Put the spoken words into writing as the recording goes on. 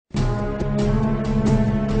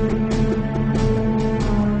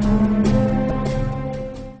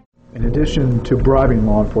addition to bribing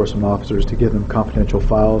law enforcement officers to give them confidential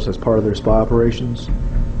files as part of their spy operations,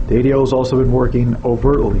 the ADL has also been working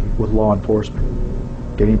overtly with law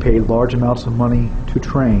enforcement, getting paid large amounts of money to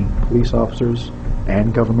train police officers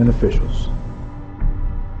and government officials.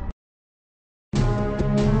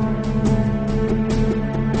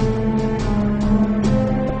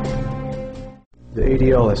 The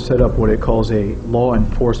ADL has set up what it calls a law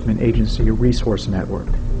enforcement agency resource network.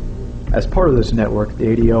 As part of this network, the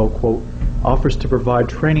ADL, quote, offers to provide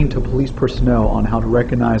training to police personnel on how to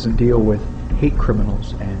recognize and deal with hate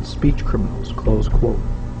criminals and speech criminals, close quote.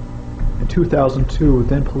 In 2002,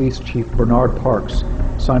 then Police Chief Bernard Parks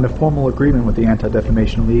signed a formal agreement with the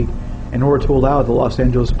Anti-Defamation League in order to allow the Los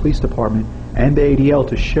Angeles Police Department and the ADL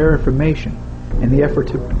to share information in the effort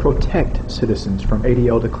to protect citizens from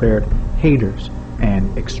ADL-declared haters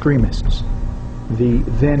and extremists. The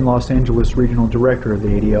then Los Angeles Regional Director of the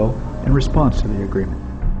ADL in response to the agreement.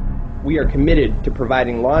 We are committed to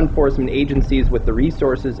providing law enforcement agencies with the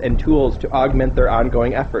resources and tools to augment their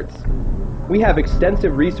ongoing efforts. We have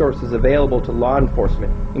extensive resources available to law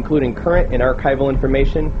enforcement, including current and archival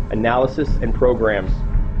information, analysis, and programs.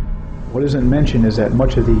 What isn't mentioned is that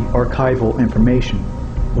much of the archival information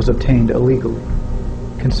was obtained illegally.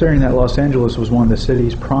 Considering that Los Angeles was one of the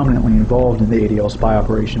cities prominently involved in the ADL spy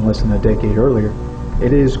operation less than a decade earlier,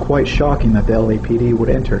 it is quite shocking that the LAPD would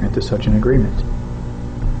enter into such an agreement.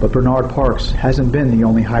 But Bernard Parks hasn't been the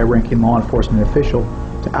only high-ranking law enforcement official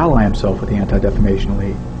to ally himself with the Anti-Defamation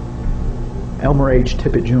League. Elmer H.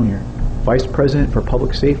 Tippett Jr., Vice President for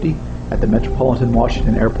Public Safety at the Metropolitan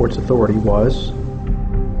Washington Airports Authority, was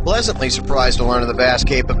pleasantly surprised to learn of the vast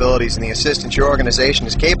capabilities and the assistance your organization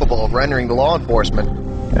is capable of rendering to law enforcement.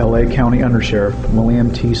 L.A. County Undersheriff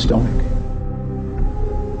William T. Stoneck.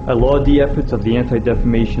 I laud the efforts of the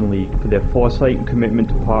Anti-Defamation League for their foresight and commitment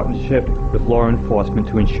to partnership with law enforcement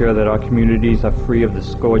to ensure that our communities are free of the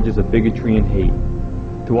scourges of bigotry and hate.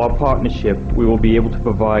 Through our partnership, we will be able to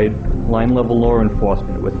provide line-level law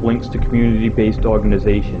enforcement with links to community-based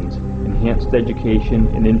organizations, enhanced education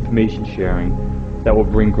and information sharing that will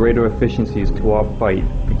bring greater efficiencies to our fight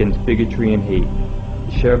against bigotry and hate.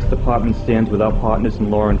 The Sheriff's Department stands with our partners in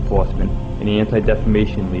law enforcement and the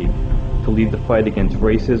Anti-Defamation League to lead the fight against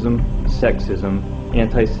racism, sexism,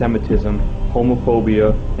 anti-Semitism,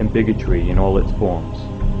 homophobia, and bigotry in all its forms.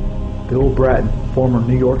 Bill Bratton, former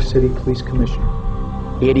New York City Police Commissioner.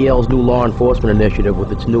 ADL's new law enforcement initiative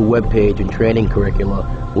with its new webpage and training curricula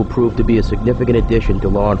will prove to be a significant addition to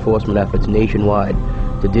law enforcement efforts nationwide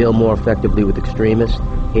to deal more effectively with extremists,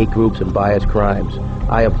 hate groups, and biased crimes.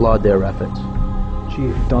 I applaud their efforts.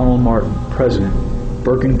 Chief Donald Martin, President,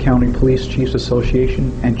 Bergen County Police Chiefs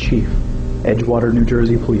Association, and Chief, Edgewater, New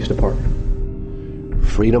Jersey Police Department.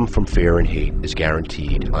 Freedom from fear and hate is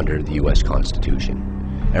guaranteed under the U.S.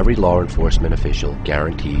 Constitution. Every law enforcement official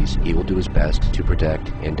guarantees he will do his best to protect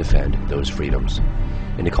and defend those freedoms.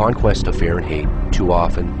 In the conquest of fear and hate, too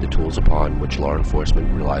often the tools upon which law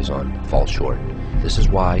enforcement relies on fall short. This is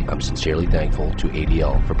why I'm sincerely thankful to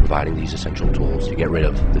ADL for providing these essential tools to get rid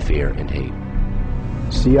of the fear and hate.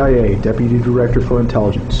 CIA Deputy Director for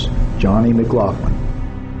Intelligence, Johnny McLaughlin.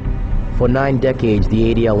 For 9 decades,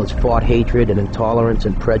 the ADL has fought hatred and intolerance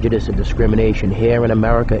and prejudice and discrimination here in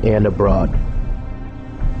America and abroad.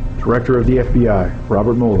 Director of the FBI,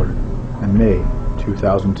 Robert Mueller, in May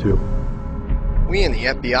 2002. We in the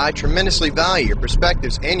FBI tremendously value your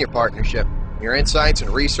perspectives and your partnership. Your insights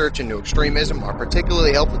and research into extremism are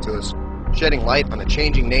particularly helpful to us, shedding light on the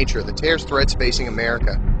changing nature of the terrorist threats facing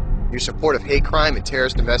America. Your support of hate crime and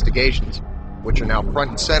terrorist investigations, which are now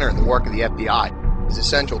front and center in the work of the FBI, is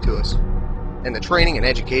essential to us. And the training and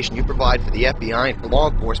education you provide for the FBI and for law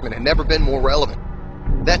enforcement have never been more relevant.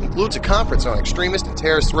 That includes a conference on extremist and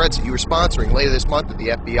terrorist threats that you are sponsoring later this month at the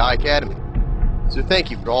FBI Academy. So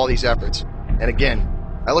thank you for all these efforts. And again,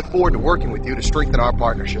 I look forward to working with you to strengthen our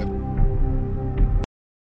partnership.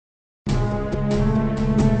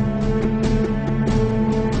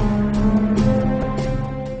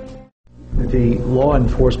 The Law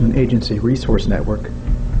Enforcement Agency Resource Network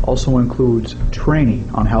also includes training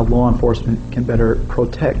on how law enforcement can better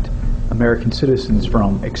protect American citizens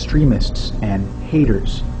from extremists and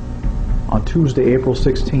haters. On Tuesday, April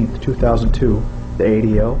 16, 2002, the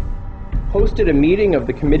ADL hosted a meeting of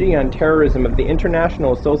the Committee on Terrorism of the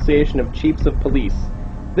International Association of Chiefs of Police.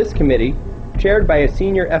 This committee, chaired by a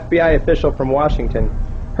senior FBI official from Washington,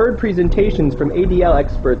 heard presentations from ADL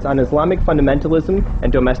experts on Islamic fundamentalism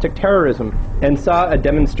and domestic terrorism, and saw a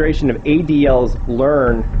demonstration of ADL's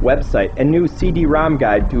Learn website and new CD-ROM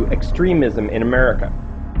guide to extremism in America.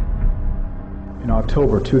 In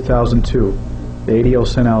October 2002, the ADL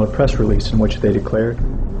sent out a press release in which they declared,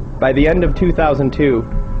 By the end of 2002,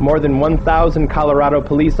 more than 1,000 Colorado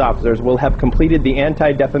police officers will have completed the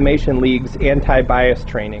Anti-Defamation League's anti-bias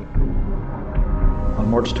training. On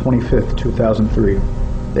March 25, 2003,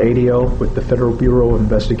 the ADL, with the Federal Bureau of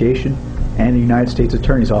Investigation and the United States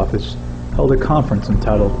Attorney's Office, held a conference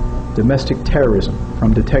entitled Domestic Terrorism,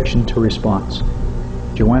 From Detection to Response.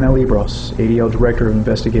 Joanna Libros, ADL Director of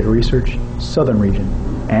Investigative Research, Southern Region,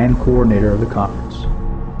 and coordinator of the conference.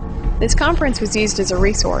 This conference was used as a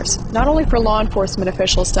resource, not only for law enforcement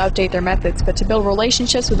officials to update their methods, but to build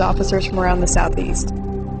relationships with officers from around the Southeast.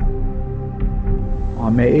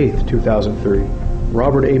 On May 8, 2003,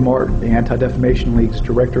 Robert A. Martin, the Anti-Defamation League's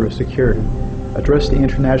Director of Security, addressed the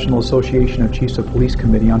International Association of Chiefs of Police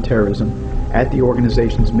Committee on Terrorism at the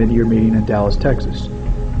organization's mid-year meeting in Dallas, Texas.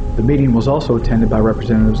 The meeting was also attended by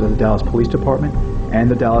representatives of the Dallas Police Department and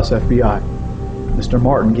the Dallas FBI. Mr.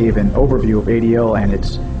 Martin gave an overview of ADL and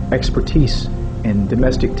its expertise in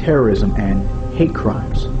domestic terrorism and hate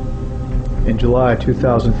crimes. In July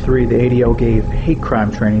 2003, the ADL gave hate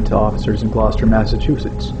crime training to officers in Gloucester,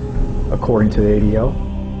 Massachusetts. According to the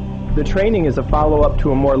ADL, the training is a follow-up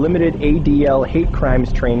to a more limited ADL hate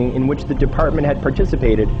crimes training in which the department had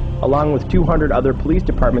participated, along with 200 other police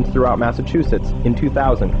departments throughout Massachusetts, in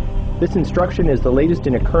 2000. This instruction is the latest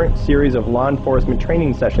in a current series of law enforcement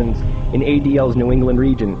training sessions in ADL's New England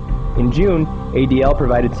region. In June, ADL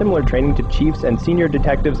provided similar training to chiefs and senior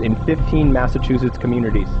detectives in 15 Massachusetts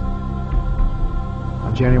communities.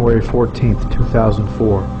 On January 14,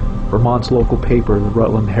 2004, Vermont's local paper, the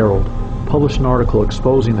Rutland Herald, published an article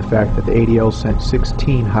exposing the fact that the ADL sent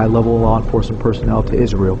 16 high-level law enforcement personnel to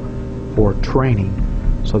Israel for training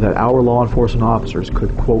so that our law enforcement officers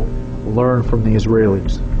could, quote, learn from the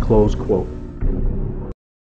Israelis, close quote.